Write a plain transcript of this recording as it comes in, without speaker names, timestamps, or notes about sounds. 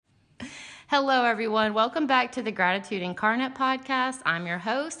Hello, everyone. Welcome back to the Gratitude Incarnate podcast. I'm your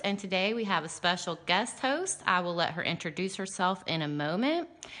host, and today we have a special guest host. I will let her introduce herself in a moment.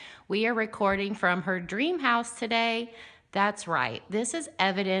 We are recording from her dream house today. That's right. This is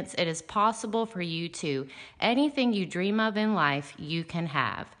evidence it is possible for you to. Anything you dream of in life, you can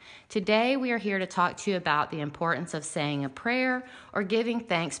have. Today, we are here to talk to you about the importance of saying a prayer or giving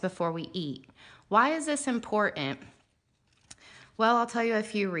thanks before we eat. Why is this important? Well, I'll tell you a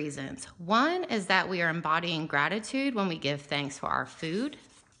few reasons. One is that we are embodying gratitude when we give thanks for our food.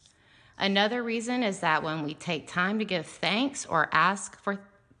 Another reason is that when we take time to give thanks or ask for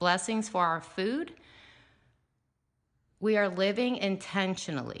blessings for our food, we are living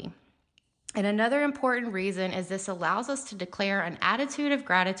intentionally. And another important reason is this allows us to declare an attitude of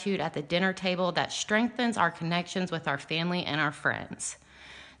gratitude at the dinner table that strengthens our connections with our family and our friends.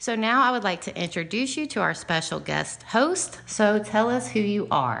 So now I would like to introduce you to our special guest host. So tell us who you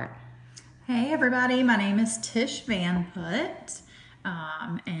are. Hey everybody, my name is Tish Putt,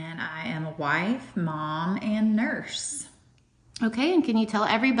 and I am a wife, mom, and nurse. Okay, and can you tell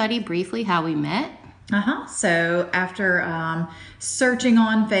everybody briefly how we met? So after searching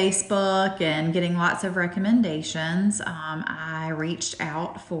on Facebook and getting lots of recommendations, I reached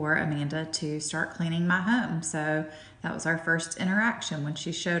out for Amanda to start cleaning my home. So that was our first interaction when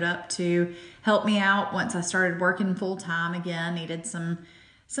she showed up to help me out once I started working full time again. Needed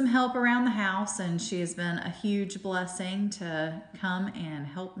some help around the house, and she has been a huge blessing to come and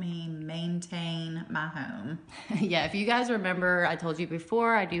help me maintain my home. Yeah, if you guys remember, I told you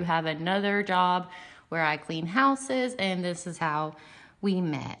before, I do have another job where I clean houses, and this is how we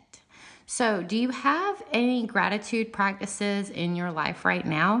met. So do you have any gratitude practices in your life right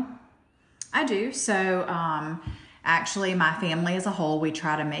now? I do. So actually, my family as a whole, we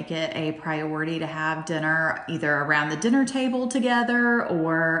try to make it a priority to have dinner either around the dinner table together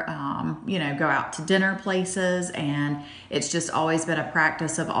or, go out to dinner places. And it's just always been a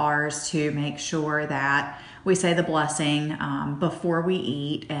practice of ours to make sure that we say the blessing before we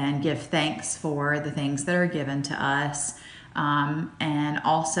eat and give thanks for the things that are given to us. And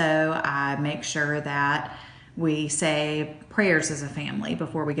also, I make sure that we say prayers as a family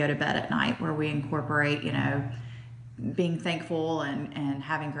before we go to bed at night, where we incorporate, being thankful and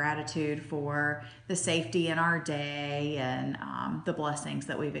having gratitude for the safety in our day and the blessings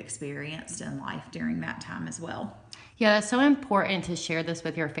that we've experienced in life during that time as well. Yeah, it's so important to share this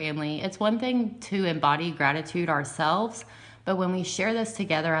with your family. It's one thing to embody gratitude ourselves, but when we share this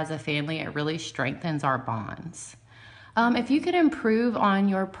together as a family, it really strengthens our bonds. If you could improve on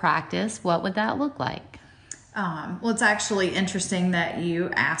your practice, what would that look like? Well, it's actually interesting that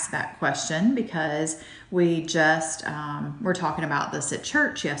you asked that question because we just were talking about this at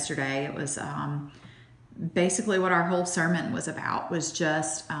church yesterday. It was basically what our whole sermon was about, was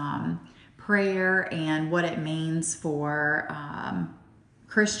just prayer and what it means for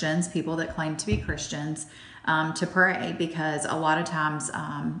Christians, people that claim to be Christians, to pray, because a lot of times,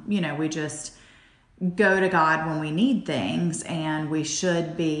 we just go to God when we need things, and we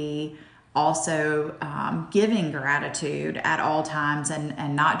should be also giving gratitude at all times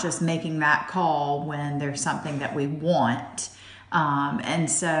and not just making that call when there's something that we want.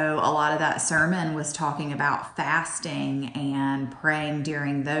 And so a lot of that sermon was talking about fasting and praying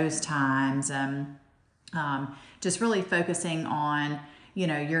during those times, and just really focusing on,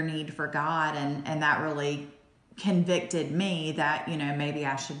 your need for God. And that really convicted me that, maybe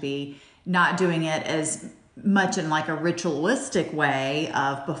I should be not doing it as much in like a ritualistic way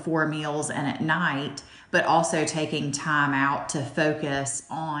of before meals and at night, but also taking time out to focus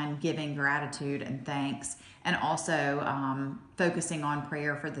on giving gratitude and thanks, and also focusing on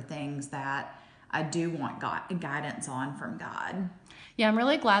prayer for the things that I do want guidance on from God. Yeah, I'm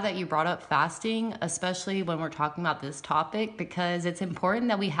really glad that you brought up fasting, especially when we're talking about this topic, because it's important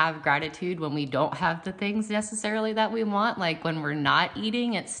that we have gratitude when we don't have the things necessarily that we want. Like when we're not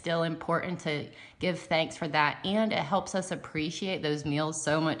eating, it's still important to give thanks for that, and it helps us appreciate those meals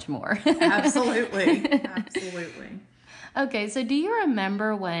so much more. Absolutely. Okay, so do you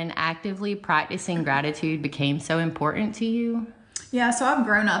remember when actively practicing gratitude became so important to you? Yeah, so I've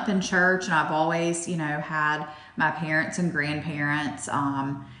grown up in church, and I've always, had my parents and grandparents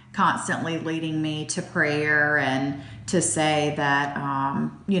constantly leading me to prayer and to say that,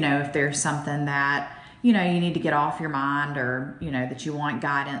 if there's something that, you need to get off your mind, or, that you want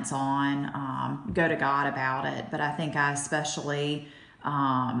guidance on, go to God about it. But I think I especially,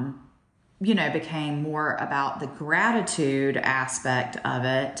 became more about the gratitude aspect of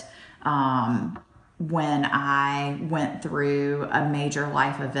it when I went through a major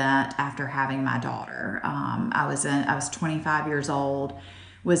life event after having my daughter. I was 25 years old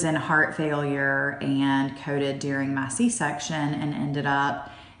was in heart failure and coded during my C-section and ended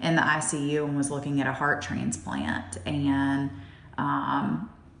up in the ICU and was looking at a heart transplant. And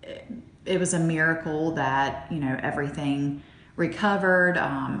it was a miracle that, everything recovered.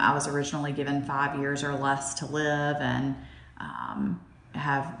 I was originally given 5 years or less to live, and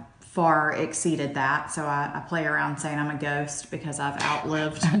have far exceeded that. So I play around saying I'm a ghost because I've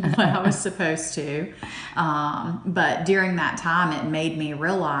outlived what I was supposed to. But during that time, it made me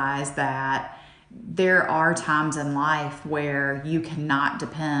realize that there are times in life where you cannot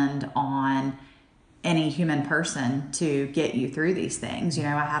depend on any human person to get you through these things. I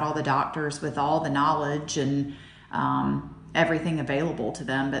had all the doctors with all the knowledge and everything available to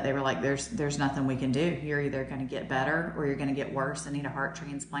them, but they were like, there's nothing we can do. You're either going to get better or you're going to get worse and need a heart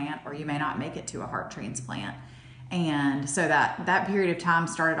transplant, or you may not make it to a heart transplant. And so that period of time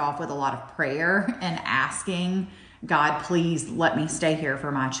started off with a lot of prayer and asking God, please let me stay here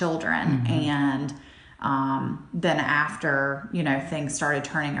for my children. And then after, things started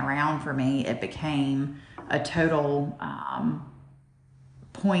turning around for me, it became a total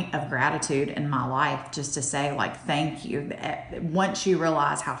point of gratitude in my life, just to say, like, thank you. Once you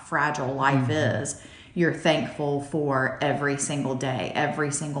realize how fragile life is, you're thankful for every single day,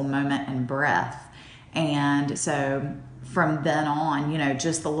 every single moment and breath. And so from then on,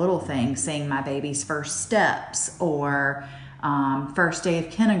 just the little things, seeing my baby's first steps, or first day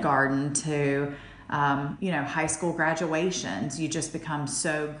of kindergarten, to high school graduations, you just become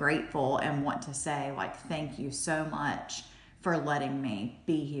so grateful and want to say, like, thank you so much for letting me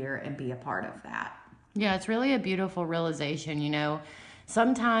be here and be a part of that. Yeah, it's really a beautiful realization.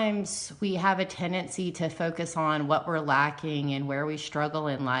 Sometimes we have a tendency to focus on what we're lacking and where we struggle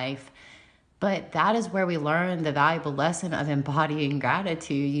in life. But that is where we learn the valuable lesson of embodying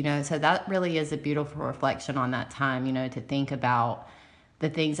gratitude, so that really is a beautiful reflection on that time, to think about the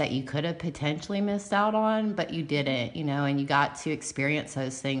things that you could have potentially missed out on, but you didn't, and you got to experience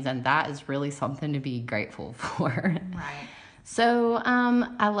those things. And that is really something to be grateful for. Right. So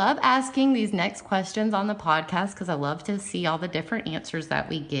I love asking these next questions on the podcast because I love to see all the different answers that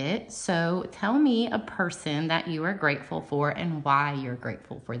we get. So tell me a person that you are grateful for and why you're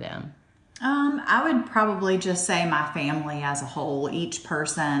grateful for them. I would probably just say my family as a whole. Each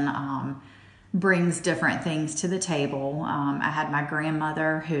person brings different things to the table. I had my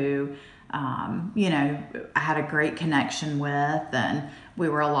grandmother who, I had a great connection with, and we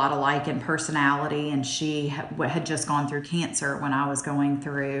were a lot alike in personality, and she had just gone through cancer when I was going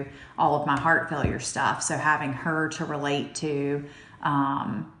through all of my heart failure stuff. So having her to relate to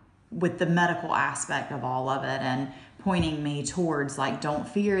with the medical aspect of all of it, and pointing me towards, like, don't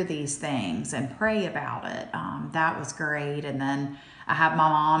fear these things and pray about it. That was great. And then I have my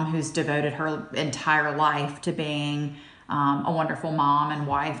mom, who's devoted her entire life to being a wonderful mom and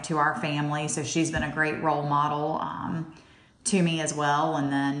wife to our family. So she's been a great role model to me as well.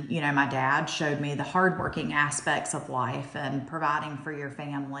 And then, my dad showed me the hardworking aspects of life and providing for your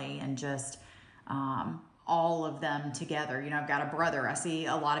family, and just all of them together. I've got a brother. I see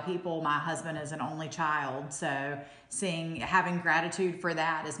a lot of people. My husband is an only child, so having gratitude for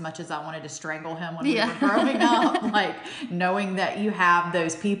that, as much as I wanted to strangle him when we were growing up, like, knowing that you have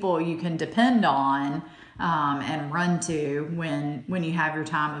those people you can depend on and run to when you have your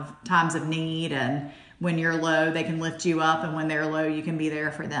times of need, and when you're low, they can lift you up, and when they're low, you can be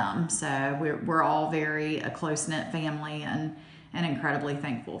there for them. So we're all a close-knit family, and incredibly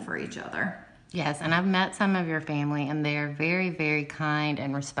thankful for each other. Yes, and I've met some of your family, and they are very, very kind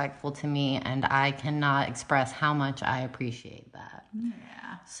and respectful to me, and I cannot express how much I appreciate that. Yeah.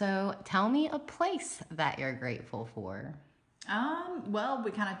 So tell me a place that you're grateful for. Well,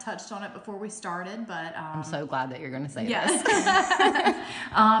 we kind of touched on it before we started, but I'm so glad that you're going to say yes. this.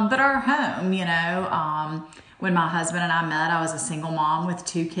 But our home, when my husband and I met, I was a single mom with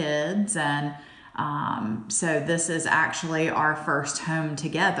 2 kids, and so this is actually our first home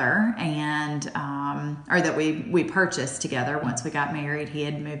together, and or that we purchased together. Once we got married, he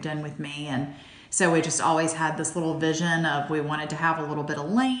had moved in with me, and so we just always had this little vision of, we wanted to have a little bit of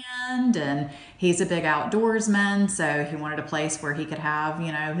land, and he's a big outdoorsman, so he wanted a place where he could have,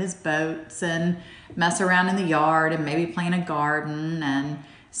 his boats and mess around in the yard and maybe plant a garden. And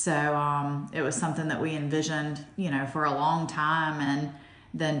so it was something that we envisioned, for a long time, and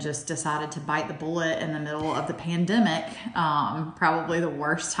then just decided to bite the bullet in the middle of the pandemic. Probably the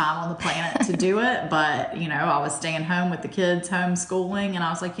worst time on the planet to do it. But, I was staying home with the kids, homeschooling, and I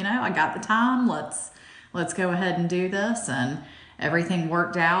was like, I got the time. Let's go ahead and do this. And everything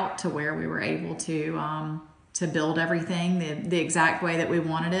worked out to where we were able to build everything the exact way that we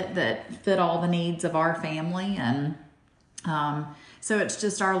wanted it, that fit all the needs of our family. And So it's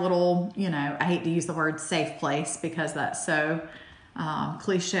just our little, I hate to use the word safe place because that's so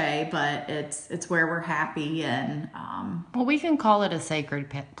cliche, but it's where we're happy and Well, we can call it a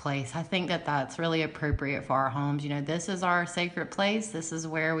sacred place. I think that that's really appropriate for our homes. This is our sacred place. This is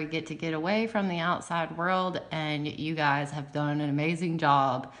where we get away from the outside world, and you guys have done an amazing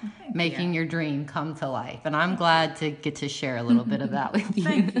job making your dream come to life. And I'm glad to get to share a little bit of that with you.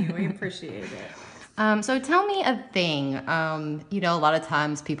 Thank you. We appreciate it. So tell me a thing. A lot of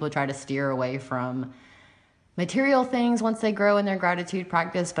times people try to steer away from material things once they grow in their gratitude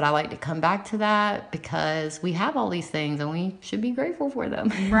practice, but I like to come back to that because we have all these things and we should be grateful for them.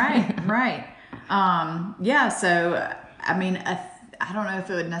 Right. So I mean, I don't know if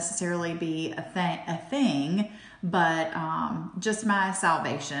it would necessarily be a thing, but just my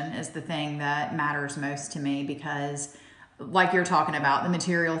salvation is the thing that matters most to me because, like you're talking about, the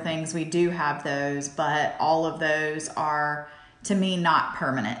material things, we do have those, but all of those are, to me, not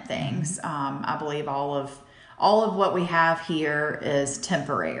permanent things. I believe all of what we have here is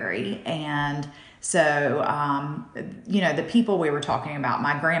temporary. And so, the people we were talking about,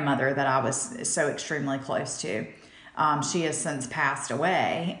 my grandmother that I was so extremely close to, she has since passed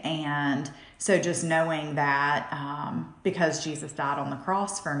away. And so just knowing that because Jesus died on the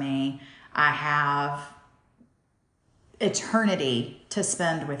cross for me, I have eternity to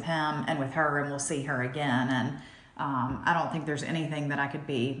spend with him and with her, and we'll see her again. And I don't think there's anything that I could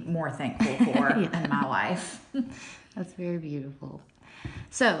be more thankful for in my life. That's very beautiful.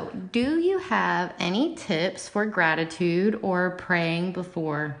 So, do you have any tips for gratitude or praying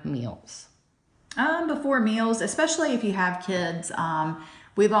before meals? Before meals, especially if you have kids,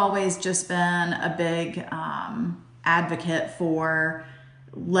 we've always just been a big advocate for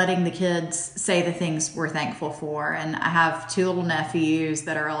letting the kids say the things we're thankful for. And I have 2 little nephews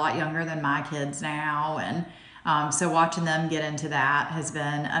that are a lot younger than my kids now, and so watching them get into that has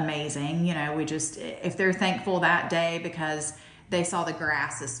been amazing. If they're thankful that day because they saw the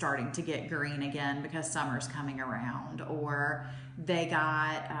grass is starting to get green again because summer's coming around, or they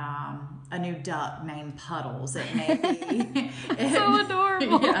got a new duck named Puddles. It may be so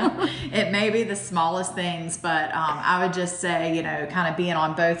adorable. Yeah, it may be the smallest things, but I would just say, kind of being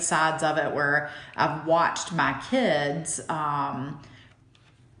on both sides of it, where I've watched my kids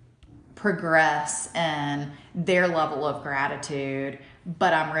progress in their level of gratitude,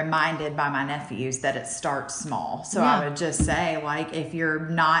 but I'm reminded by my nephews that it starts small. So I would just say, if you're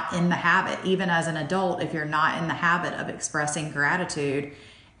not in the habit, even as an adult, if you're not in the habit of expressing gratitude,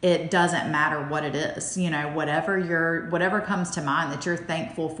 it doesn't matter what it is. Whatever comes to mind that you're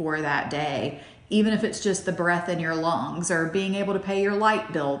thankful for that day, even if it's just the breath in your lungs or being able to pay your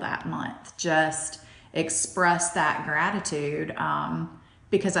light bill that month, just express that gratitude.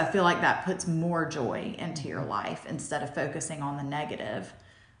 Because I feel like that puts more joy into your life instead of focusing on the negative.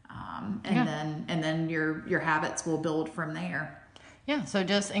 And then your habits will build from there. Yeah, so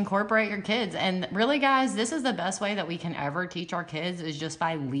just incorporate your kids. And really, guys, this is the best way that we can ever teach our kids is just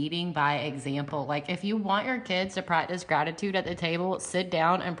by leading by example. If you want your kids to practice gratitude at the table, sit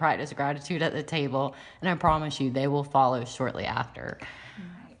down and practice gratitude at the table. And I promise you, they will follow shortly after.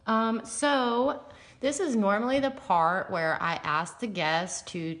 Right. So this is normally the part where I ask the guests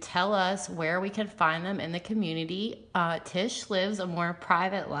to tell us where we can find them in the community. Tish lives a more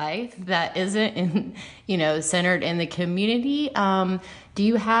private life that isn't centered in the community. Do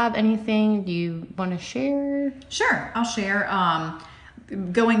you have anything you want to share? Sure, I'll share.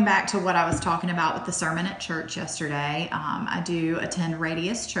 Going back to what I was talking about with the sermon at church yesterday, I do attend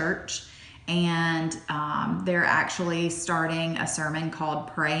Radius Church, and they're actually starting a sermon called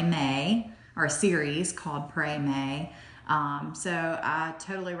Pray May, or a series called Pray May. So I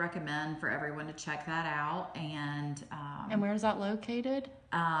totally recommend for everyone to check that out. And where is that located?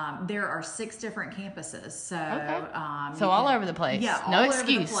 There are 6 different campuses. So so all over the place. Yeah, no all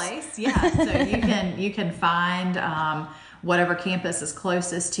excuse. over the place. Yeah. So you can find whatever campus is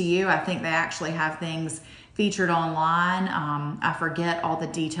closest to you. I think they actually have things featured online. I forget all the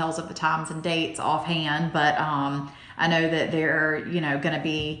details of the times and dates offhand, but I know that they're going to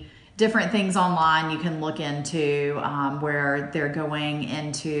be different things online you can look into where they're going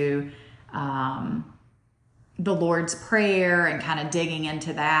into the Lord's Prayer and kind of digging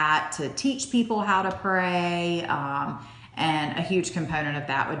into that to teach people how to pray. And a huge component of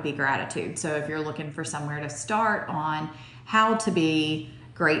that would be gratitude. So if you're looking for somewhere to start on how to be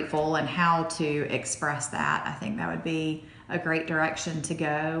grateful and how to express that, I think that would be a great direction to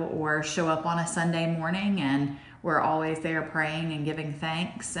go, or show up on a Sunday morning and we're always there praying and giving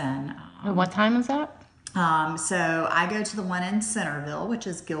thanks. And what time is that? So I go to the one in Centerville, which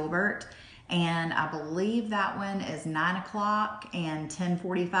is Gilbert, And I believe that one is 9 o'clock and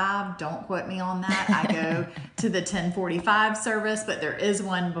 10:45. Don't quote me on that. I go to the 10:45 service, but there is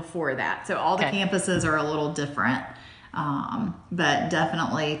one before that. So all the campuses are a little different. But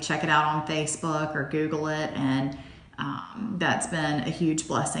definitely check it out on Facebook or Google it. And that's been a huge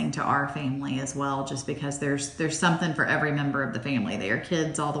blessing to our family as well, just because there's something for every member of the family. They are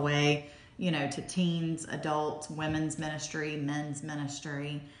kids all the way, to teens, adults, women's ministry, men's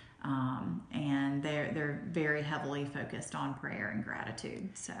ministry. And they're very heavily focused on prayer and gratitude.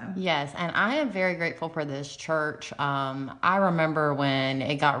 So yes, and I am very grateful for this church. I remember when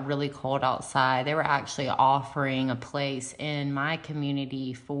it got really cold outside, they were actually offering a place in my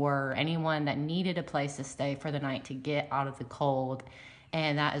community for anyone that needed a place to stay for the night to get out of the cold.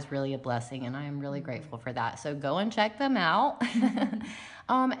 And that is really a blessing, and I am really grateful for that. So go and check them out.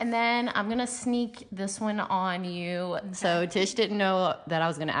 And then I'm going to sneak this one on you. Okay. So Tish didn't know that I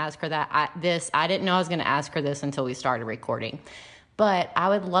was going to ask her that. I didn't know I was going to ask her this until we started recording. But I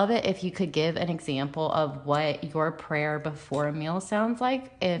would love it if you could give an example of what your prayer before a meal sounds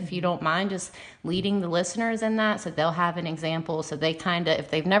like. If you don't mind just leading the listeners in that, so they'll have an example. So they if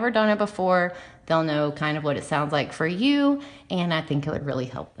they've never done it before, they'll know kind of what it sounds like for you. And I think it would really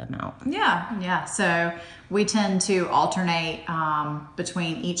help them out. Yeah. So we tend to alternate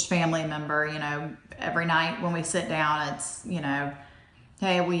between each family member. Every night when we sit down, it's,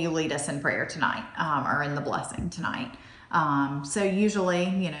 hey, will you lead us in prayer tonight, or in the blessing tonight? So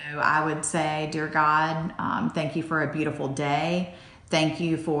usually, I would say, dear God, thank you for a beautiful day. Thank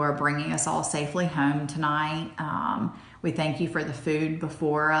you for bringing us all safely home tonight. We thank you for the food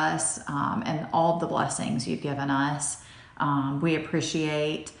before us, and all the blessings you've given us. We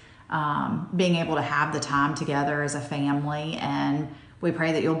appreciate being able to have the time together as a family, and we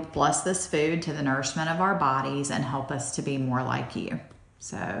pray that you'll bless this food to the nourishment of our bodies and help us to be more like you.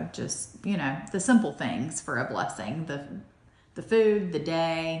 So just, the simple things for a blessing, the food, the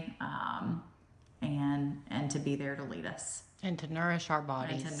day, and to be there to lead us. And to nourish our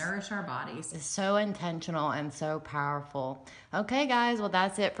bodies. It's so intentional and so powerful. Okay, guys, well,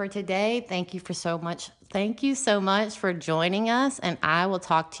 that's it for today. Thank you so much for joining us, and I will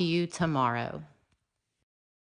talk to you tomorrow.